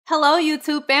Hello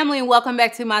YouTube family and welcome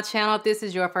back to my channel. If this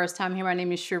is your first time here, my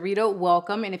name is Sharida.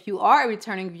 Welcome. And if you are a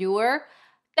returning viewer,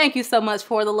 thank you so much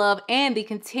for the love and the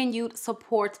continued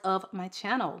support of my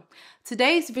channel.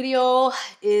 Today's video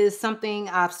is something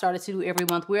I've started to do every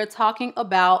month. We're talking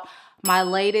about my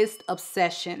latest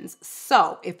obsessions.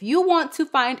 So if you want to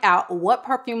find out what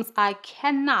perfumes I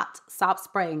cannot stop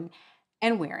spraying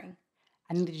and wearing,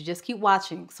 I need you to just keep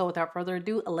watching. So without further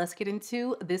ado, let's get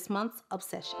into this month's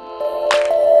obsession.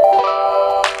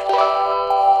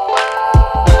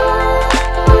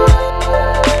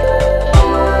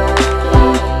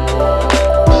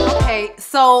 Okay,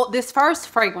 so this first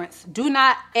fragrance, do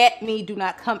not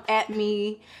come at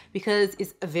me because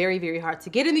it's very, very hard to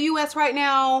get in the US right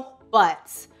now,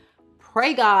 but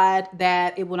pray God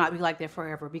that it will not be like that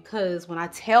forever, because when I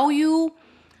tell you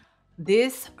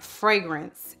this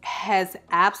fragrance has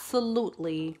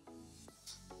absolutely,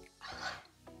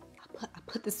 I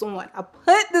put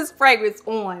this fragrance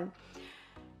on,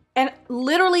 and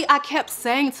literally I kept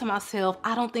saying to myself,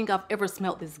 I don't think I've ever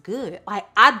smelled this good. Like,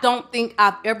 I don't think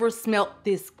I've ever smelled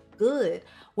this good.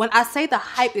 When I say the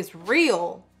hype is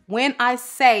real, when I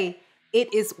say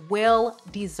it is well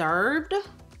deserved,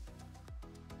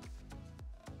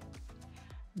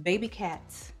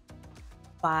 Babycat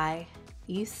by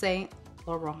Yves Saint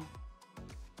Laurent.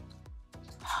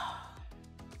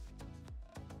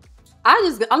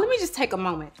 Let me just take a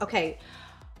moment. Okay.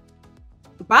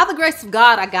 By the grace of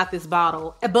God, I got this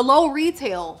bottle below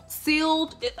retail,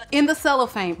 sealed in the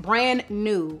cellophane, brand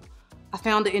new. I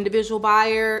found the individual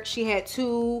buyer. She had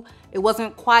two. It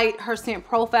wasn't quite her scent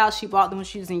profile. She bought them when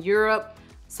she was in Europe.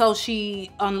 So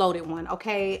she unloaded one,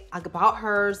 okay? I bought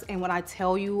hers, and when I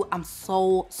tell you, I'm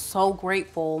so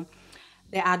grateful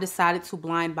that I decided to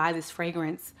blind buy this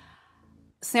fragrance.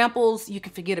 Samples, you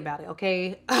can forget about it,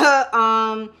 okay?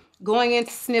 Going into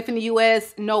sniff in the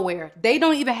US, nowhere. They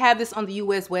don't even have this on the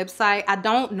US website. I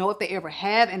don't know if they ever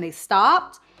have and they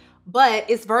stopped, but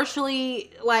it's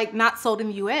virtually like not sold in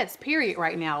the US, period,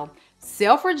 right now.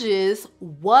 Selfridges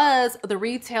was the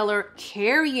retailer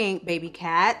carrying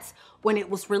Babycat when it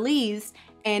was released,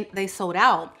 and they sold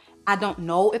out. I don't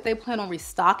know if they plan on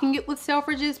restocking it with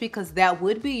Selfridges, because that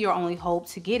would be your only hope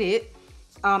to get it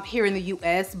here in the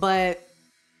US, but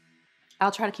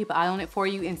I'll try to keep an eye on it for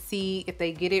you and see if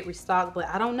they get it restocked, but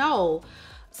I don't know.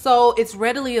 So it's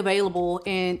readily available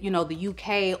in, the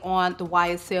UK on the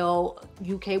YSL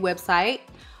UK website,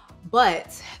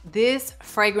 but this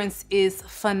fragrance is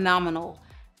phenomenal.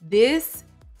 This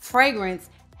fragrance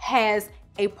has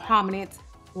a prominent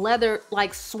leather,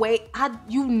 like suede. I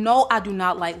do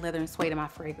not like leather and suede in my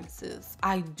fragrances.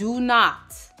 I do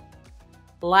not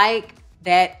like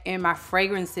that in my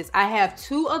fragrances. I have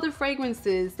two other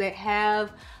fragrances that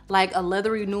have like a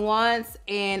leathery nuance,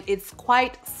 and it's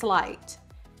quite slight.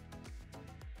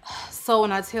 So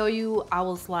when I tell you, I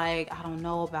was like, I don't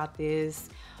know about this,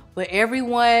 but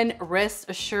everyone rest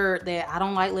assured that I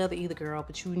don't like leather either, girl,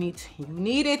 but you need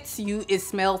it. It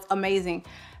smells amazing.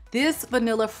 This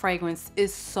vanilla fragrance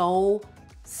is so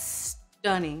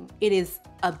stunning. It is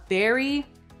a very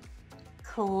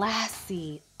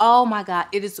classy, oh my God,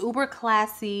 it is uber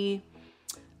classy,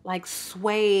 like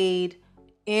suede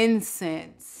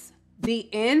incense. The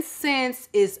incense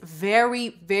is very,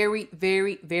 very,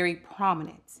 very, very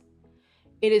prominent.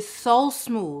 It is so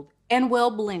smooth and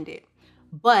well blended,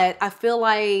 but I feel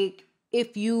like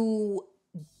if you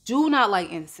do not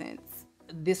like incense,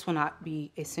 this will not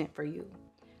be a scent for you.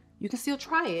 You can still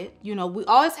try it. We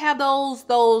always have those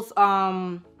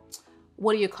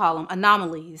what do you call them?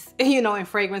 Anomalies, in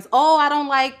fragrance. Oh, I don't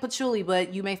like patchouli,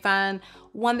 but you may find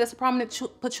one that's a prominent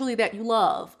patchouli that you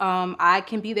love. I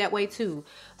can be that way too.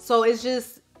 So it's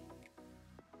just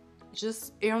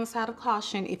err on the side of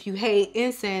caution if you hate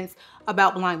incense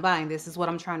about blind buying. This is what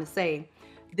I'm trying to say.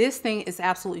 This thing is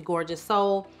absolutely gorgeous.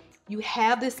 So you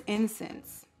have this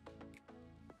incense.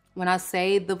 When I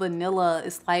say the vanilla,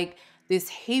 it's like this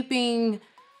heaping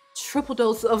triple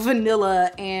dose of vanilla,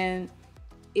 and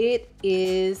it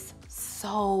is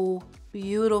so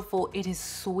beautiful. It is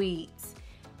sweet.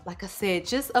 Like I said,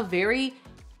 just a very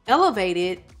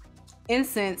elevated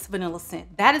incense vanilla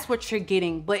scent. That is what you're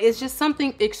getting, but it's just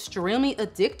something extremely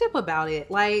addictive about it.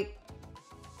 Like,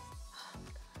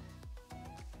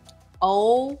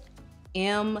 OMG.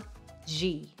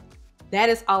 That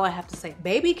is all I have to say.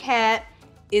 Babycat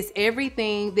is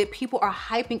everything that people are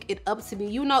hyping it up to be.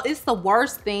 It's the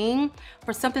worst thing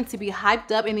for something to be hyped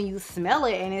up and then you smell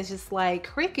it and it's just like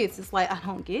crickets. It's like, I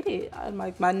don't get it.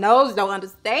 My nose don't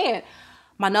understand.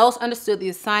 My nose understood the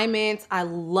assignment. I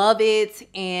love it.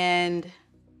 And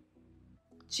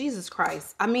Jesus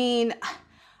Christ. I mean,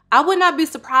 I would not be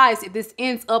surprised if this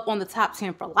ends up on the top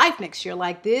 10 for life next year.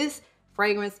 Like, this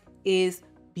fragrance is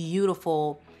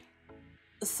beautiful.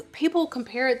 People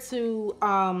compare it to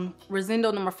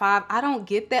Rosendo number 5. I don't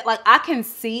get that. Like, I can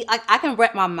see, like, I can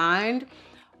wrap my mind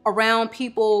around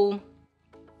people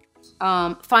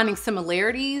finding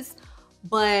similarities,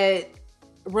 but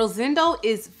Rosendo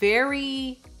is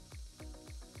very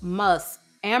musk,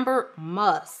 amber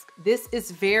musk. This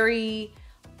is very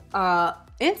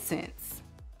incense,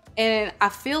 and I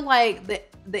feel like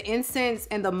the incense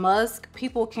and the musk,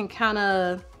 people can kind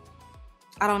of,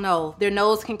 I don't know, their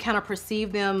nose can kind of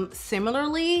perceive them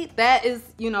similarly. That is,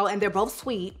 you know, and they're both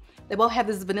sweet. They both have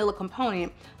this vanilla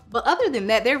component. But other than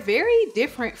that, they're very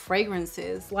different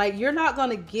fragrances. Like, you're not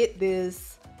gonna get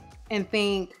this and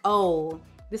think, oh,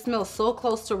 this smells so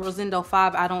close to Rosendo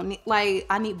 5. I don't need, like,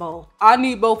 I need both. I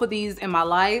need both of these in my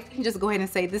life. You can just go ahead and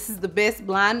say, this is the best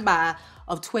blind buy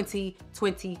of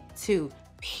 2022,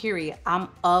 period. I'm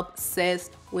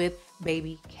obsessed with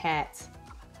Babycat.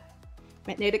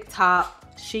 Magnetic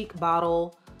top, chic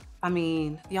bottle. I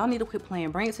mean, y'all need to quit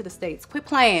playing. Bring it to the States. Quit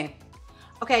playing.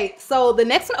 Okay, so the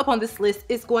next one up on this list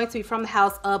is going to be from the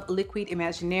house of Liquid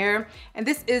Imaginaire, and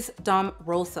this is Dame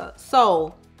Rosa.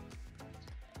 So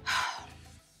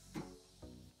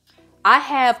I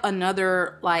have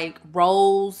another like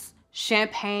rose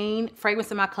champagne fragrance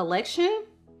in my collection.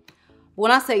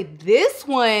 When I say this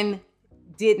one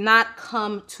did not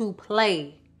come to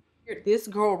play, this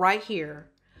girl right here,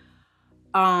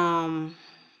 the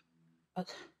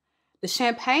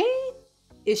champagne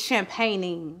is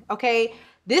champagning, okay?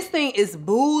 This thing is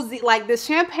boozy. Like, the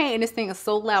champagne in this thing is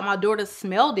so loud. My daughter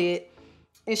smelled it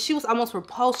and she was almost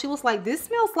repulsed. She was like, this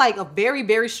smells like a very,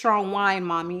 very strong wine,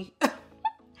 mommy.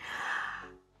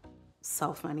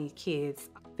 So funny, kids.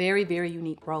 Very, very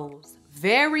unique rose.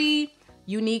 Very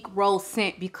unique rose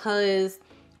scent, because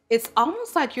it's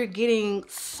almost like you're getting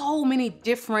so many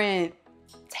different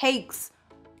takes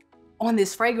on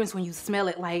this fragrance when you smell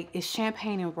it. Like, it's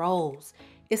champagne and rose.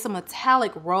 It's a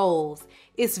metallic rose.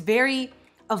 It's a very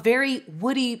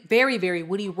woody, very, very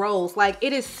woody rose. Like,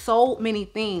 it is so many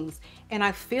things. And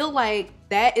I feel like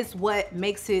that is what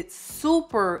makes it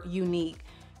super unique.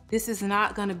 This is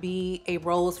not gonna be a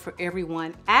rose for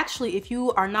everyone. Actually, if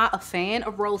you are not a fan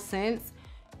of rose scents,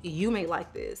 you may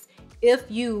like this. If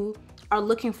you are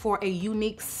looking for a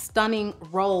unique, stunning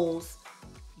rose,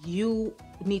 you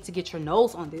need to get your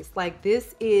nose on this. Like,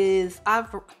 this is,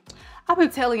 I've been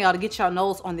telling y'all to get your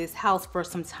nose on this house for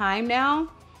some time now,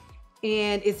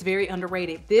 and it's very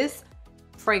underrated. This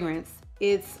fragrance,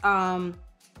 it's a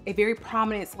very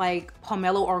prominent, it's like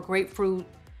pomelo or grapefruit,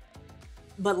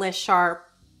 but less sharp.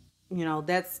 You know,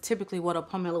 that's typically what a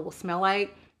pomelo will smell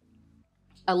like.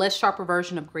 A less sharper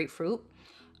version of grapefruit.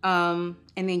 And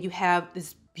then you have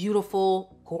this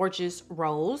beautiful, gorgeous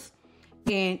rose.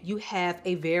 And you have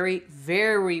a very,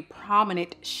 very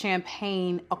prominent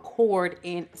champagne accord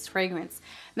in its fragrance.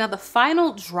 Now, the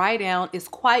final dry down is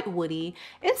quite woody.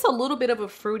 It's a little bit of a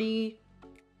fruity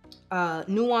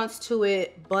nuance to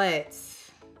it, but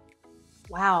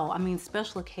wow, I mean,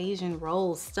 special occasion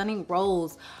rose, stunning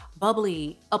rose,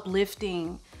 bubbly,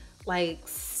 uplifting, like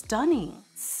stunning.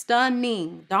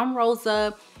 Dame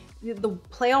Rosa, the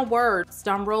play on words,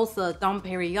 Dame Rosa, Dame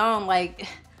Perignon, like,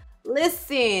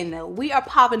 listen, we are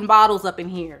popping bottles up in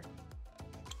here.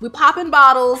 We popping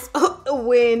bottles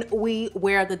when we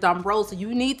wear the Dame Rosa.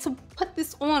 You need to put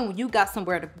this on when you got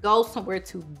somewhere to go, somewhere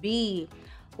to be.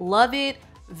 Love it.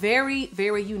 Very,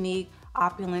 very unique,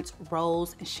 opulent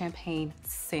rose and champagne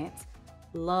scent.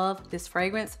 Love this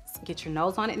fragrance. Get your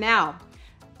nose on it. Now,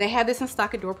 they have this in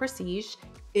stock at Door Prestige.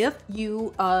 If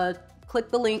you click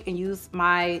the link and use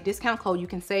my discount code, you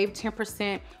can save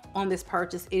 10% on this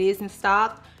purchase. It is in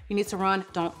stock. You need to run,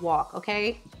 don't walk,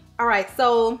 okay? All right,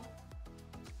 so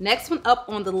next one up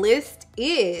on the list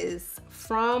is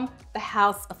from the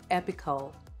house of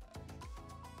Epico.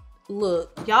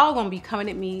 Look, y'all gonna be coming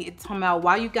at me and talking about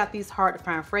why you got these hard to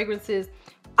find fragrances.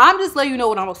 I'm just letting you know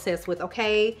what I'm obsessed with,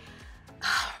 okay?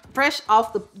 Fresh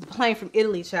off the plane from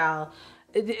Italy, child.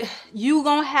 You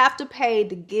gonna have to pay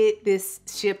to get this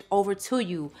shipped over to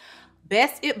you.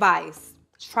 Best advice,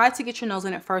 try to get your nose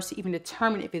in it first to even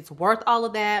determine if it's worth all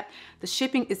of that. The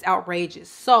shipping is outrageous.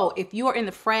 So if you are in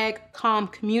the frag com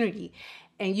community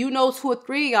and you know 2 or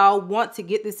 3 of y'all want to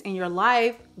get this in your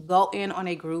life, go in on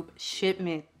a group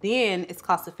shipment. Then it's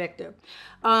cost effective.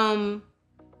 VANI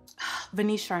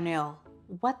CHARNEL.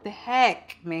 What the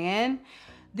heck, man?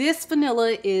 This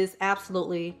vanilla is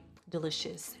absolutely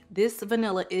delicious. This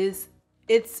vanilla is,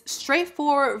 it's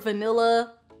straightforward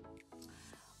vanilla,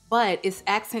 but it's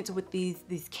accented with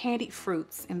these candied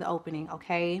fruits in the opening,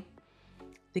 okay?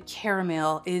 the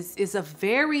caramel is a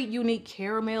very unique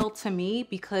caramel to me,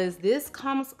 because this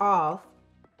comes off,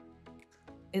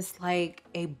 it's like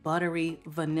a buttery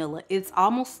vanilla. It's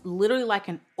almost literally like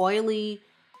an oily,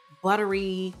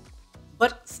 buttery,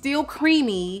 but still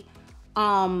creamy,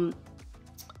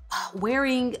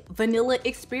 wearing vanilla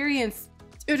experience.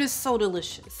 It is so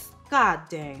delicious. God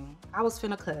dang, I was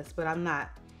finna cuss, but I'm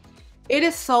not. It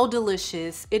is so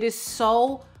delicious. It is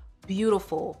so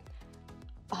beautiful.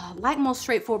 Like most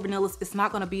straightforward vanillas, it's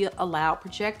not gonna be a loud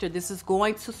projector. This is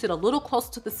going to sit a little close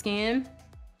to the skin,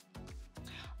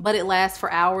 but it lasts for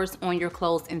hours on your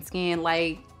clothes and skin,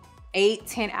 like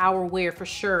 8-10 hour wear for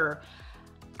sure.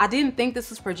 I didn't think this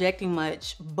was projecting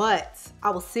much, but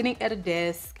I was sitting at a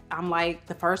desk. I'm like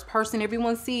the first person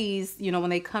everyone sees, you know,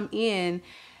 when they come in.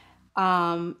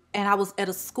 And I was at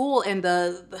a school, and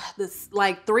this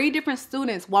like 3 different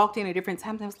students walked in at different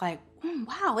times. I was like,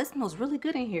 wow, it smells really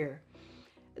good in here.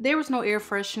 There was no air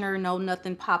freshener, no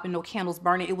nothing popping, no candles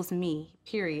burning. It was me,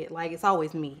 period. Like, it's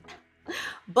always me.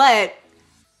 But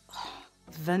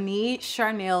VANI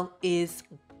CHARNEL is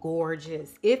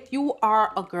gorgeous. If you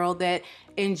are a girl that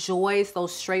enjoys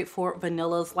those straightforward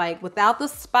vanillas, like without the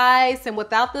spice and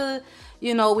without the,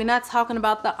 you know, we're not talking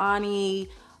about the ani,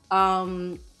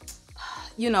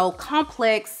 you know,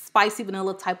 complex spicy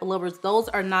vanilla type of lovers. Those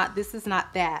are not, this is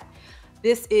not that.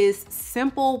 This is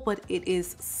simple, but it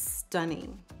is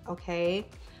stunning, okay?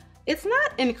 It's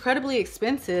not incredibly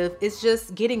expensive. It's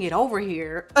just getting it over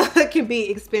here can be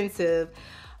expensive.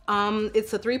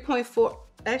 It's a 3.4,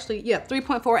 actually, yeah,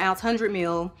 3.4 ounce, 100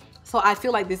 ml. So I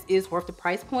feel like this is worth the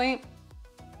price point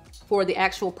for the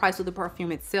actual price of the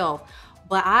perfume itself.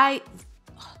 But I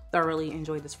thoroughly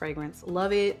enjoyed this fragrance,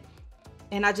 love it.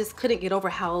 And I just couldn't get over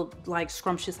how like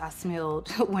scrumptious I smelled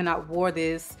when I wore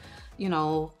this, you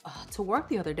know, to work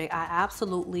the other day. I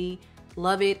absolutely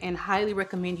love it and highly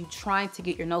recommend you trying to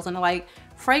get your nose on, like,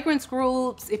 fragrance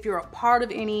groups. If you're a part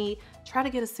of any, try to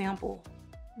get a sample,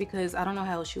 because I don't know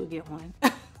how else you would get one.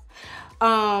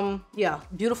 Yeah,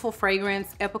 beautiful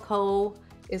fragrance. Epico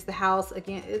is the house.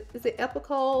 Again, is it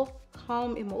Epico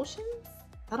Calm Emotions?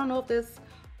 I don't know if this,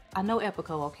 I know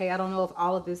Epico, okay? I don't know if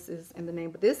all of this is in the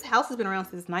name, but this house has been around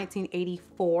since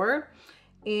 1984.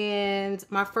 And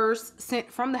my first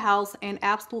scent from the house, and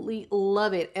absolutely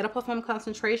love it. At a Parfum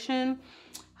concentration,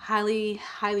 highly,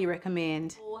 highly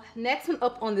recommend. Next one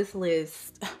up on this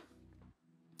list.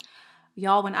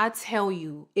 Y'all, when I tell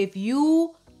you, if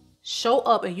you show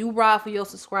up and you ride for your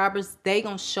subscribers, they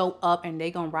gonna show up and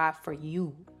they gonna ride for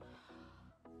you.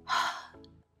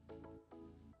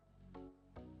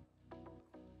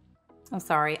 I'm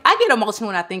sorry. I get emotional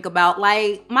when I think about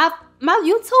like my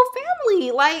YouTube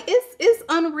family. Like, it's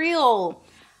unreal.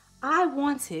 I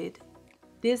wanted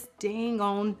this dang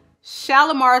on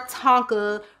SHALIMAR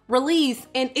TONKA release,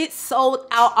 and it sold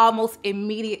out almost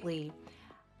immediately.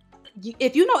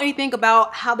 If you know anything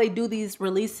about how they do these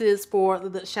releases for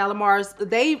the Shalimars,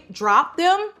 they drop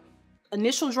them,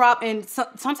 initial drop, and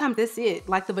sometimes that's it.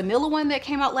 Like the vanilla one that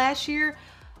came out last year,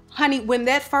 honey, when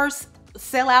that first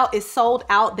sellout is sold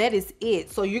out, that is it.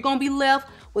 So you're gonna be left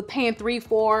with paying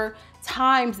 3-4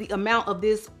 times the amount of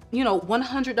this, you know,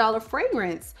 $100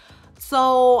 fragrance.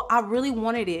 So I really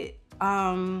wanted it.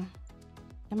 And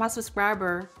my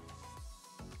subscriber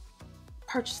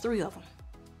purchased 3 of them.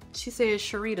 She said,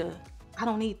 Sharida, I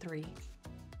don't need 3.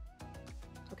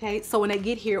 Okay, so when they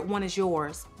get here, 1 is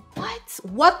yours. What?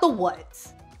 What the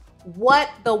what? What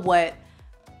the what?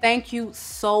 Thank you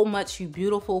so much, you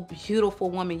beautiful,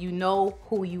 beautiful woman. You know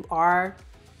who you are.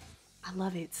 I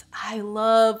love it. I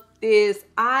love this.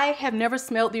 I have never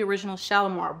smelled the original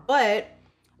Shalimar, but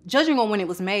judging on when it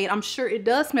was made, I'm sure it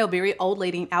does smell very old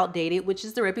lady and outdated, which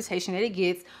is the reputation that it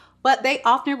gets. But they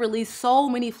often release so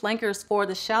many flankers for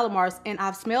the Shalimars, and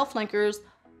I've smelled flankers.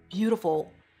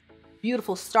 Beautiful,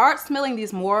 beautiful. Start smelling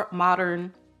these more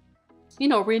modern, you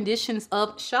know, renditions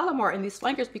of Shalimar and these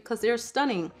flankers, because they're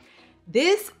stunning.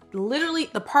 This literally,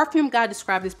 the perfume guy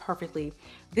described this perfectly.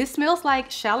 This smells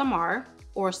like Shalimar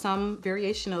or some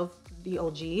variation of the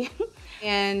OG.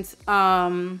 And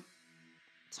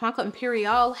Tonka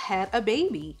Imperial had a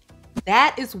baby.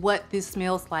 That is what this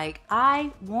smells like.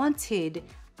 I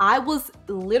was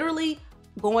literally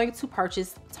going to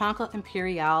purchase Tonka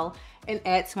Imperial and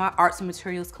add to my arts and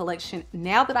materials collection.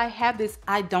 Now that I have this,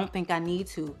 I don't think I need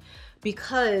to,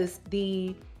 because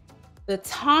the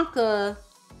Tonka,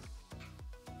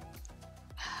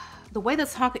 the way the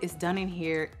Tonka is done in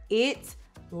here, it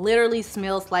literally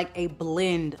smells like a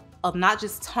blend of not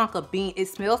just Tonka bean. It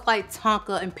smells like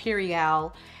Tonka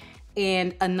Imperial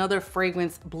and another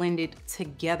fragrance blended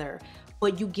together.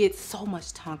 But you get so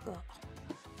much Tonka.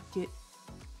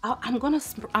 I'm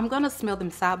gonna smell them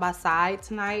side by side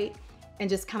tonight and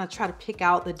just kind of try to pick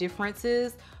out the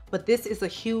differences. But this is a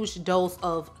huge dose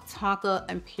of Tonka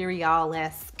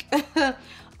Imperial-esque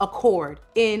accord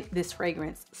in this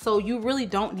fragrance. So you really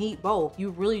don't need both.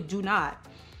 You really do not.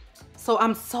 So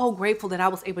I'm so grateful that I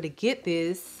was able to get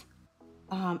this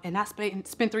and not spend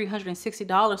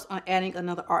 $360 on adding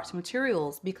another arts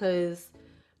materials, because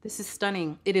this is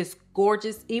stunning. It is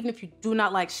gorgeous. Even if you do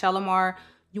not like Shalimar,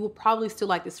 you will probably still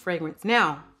like this fragrance.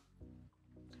 Now,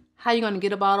 how you gonna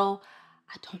get a bottle?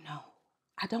 I don't know.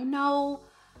 I don't know.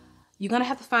 You're gonna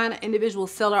have to find an individual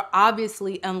seller,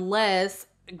 obviously, unless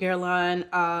Guerlain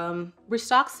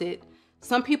restocks it.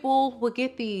 Some people will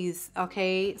get these,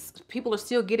 okay? People are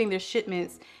still getting their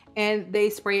shipments and they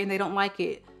spray it and they don't like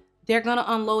it. They're gonna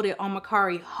unload it on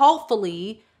Mercari,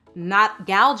 hopefully not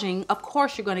gouging. Of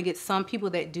course, you're gonna get some people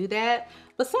that do that,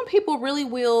 but some people really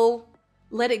will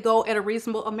let it go at a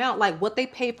reasonable amount, like what they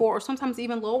pay for, or sometimes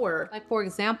even lower. Like, for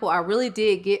example, I really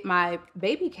did get my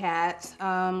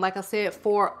Babycat, like I said,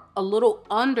 for a little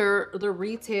under the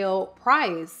retail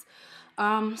price.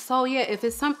 So yeah, if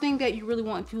it's something that you really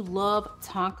want, if you love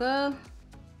Tonka,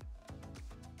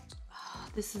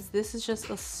 this is just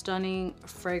a stunning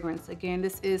fragrance. Again,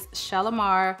 this is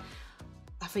Shalimar.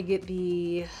 I forget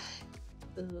the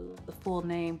full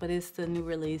name, but it's the new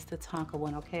release, the Tonka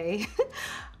one, okay?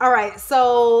 All right,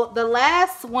 so the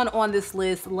last one on this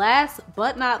list, last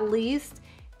but not least,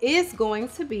 is going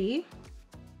to be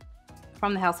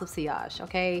from the House of Sillage,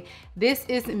 okay? This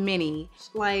is Minnie.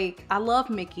 Like, I love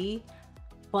Mickey,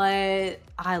 but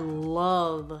I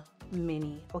love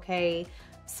Minnie, okay?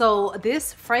 So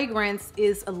this fragrance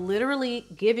is literally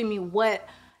giving me what,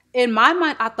 in my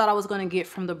mind, I thought I was gonna get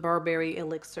from the Burberry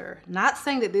Elixir. Not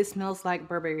saying that this smells like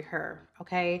Burberry Her,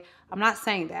 okay? I'm not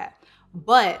saying that.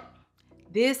 But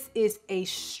this is a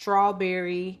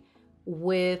strawberry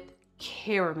with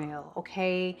caramel,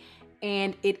 okay?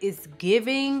 And it is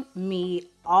giving me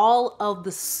all of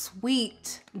the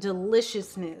sweet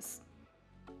deliciousness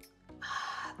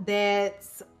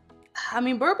that's, I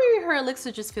mean, Burberry Her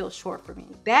Elixir just feels short for me.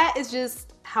 That is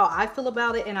just how I feel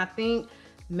about it. And I think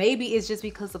maybe it's just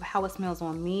because of how it smells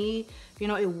on me. You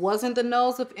know, it wasn't the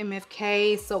nose of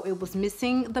MFK, so it was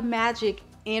missing the magic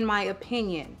in my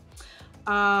opinion.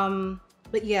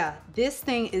 But yeah, this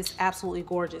thing is absolutely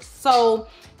gorgeous. So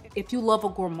if you love a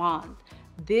gourmand,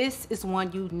 this is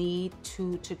one you need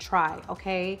to try,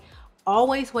 okay?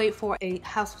 Always wait for a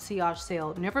House of Sillage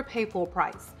sale. Never pay full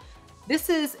price. This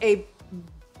is a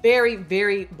very,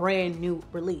 very brand new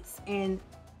release, and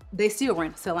they still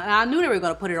ran sale, and I knew they were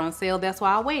going to put it on sale. That's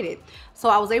why I waited. So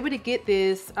I was able to get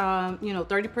this, you know,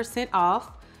 30%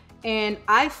 off, and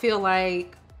I feel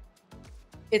like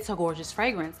it's a gorgeous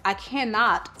fragrance. I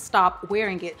cannot stop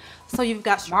wearing it. So you've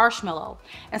got marshmallow,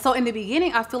 and so in the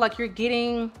beginning, I feel like you're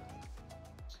getting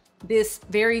this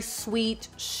very sweet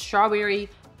strawberry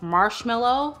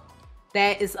marshmallow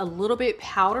that is a little bit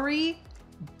powdery,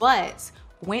 but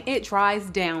when it dries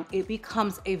down, it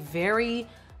becomes a very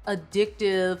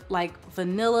addictive, like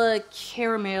vanilla,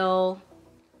 caramel,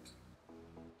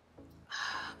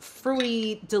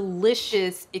 fruity,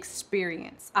 delicious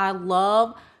experience. I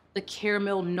love the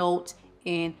caramel note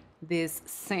in this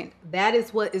scent. That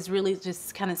is what is really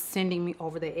just kind of sending me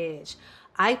over the edge.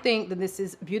 I think that this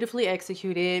is beautifully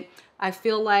executed. I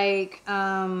feel like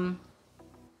I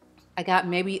got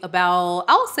maybe about,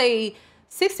 I would say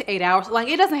 6 to 8 hours. Like,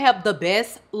 it doesn't have the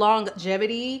best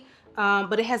longevity,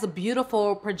 but it has a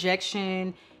beautiful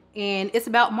projection, and it's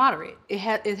about moderate. It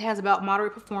has about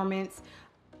moderate performance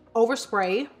over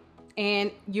spray,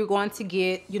 and you're going to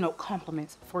get, you know,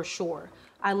 compliments for sure.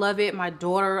 I love it. My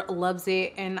daughter loves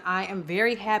it, and I am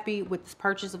very happy with this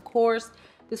purchase. Of course,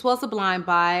 this was a blind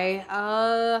buy.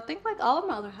 I think like all of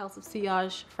my other House of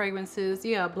Sillage fragrances,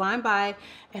 yeah, blind buy,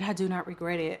 and I do not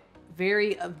regret it.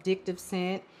 Very addictive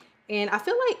scent. And I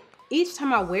feel like each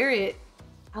time I wear it,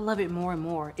 I love it more and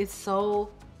more. It's so,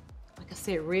 like I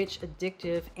said, rich,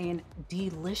 addictive, and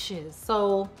delicious.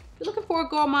 So if you're looking for a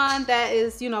gourmand that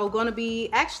is, you know, gonna be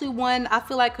actually one I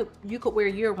feel like you could wear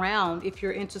year round. If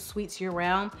you're into sweets year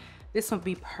round, this would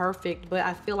be perfect. But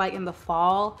I feel like in the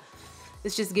fall,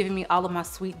 it's just giving me all of my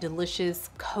sweet, delicious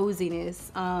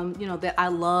coziness, you know, that I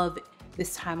love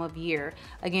this time of year.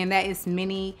 Again, that is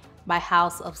Minnie by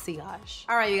House of Sillage.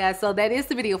 All right, you guys, so that is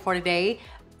the video for today.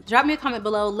 Drop me a comment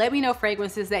below. Let me know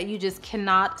fragrances that you just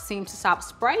cannot seem to stop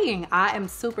spraying. I am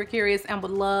super curious and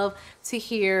would love to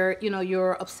hear, you know,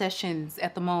 your obsessions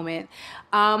at the moment.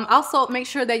 Also, make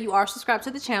sure that you are subscribed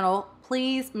to the channel.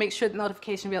 Please make sure the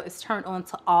notification bell is turned on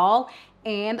to all,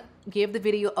 and give the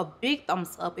video a big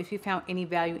thumbs up if you found any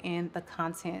value in the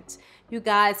content. You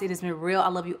guys, it has been real. I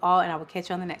love you all, and I will catch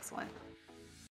you on the next one.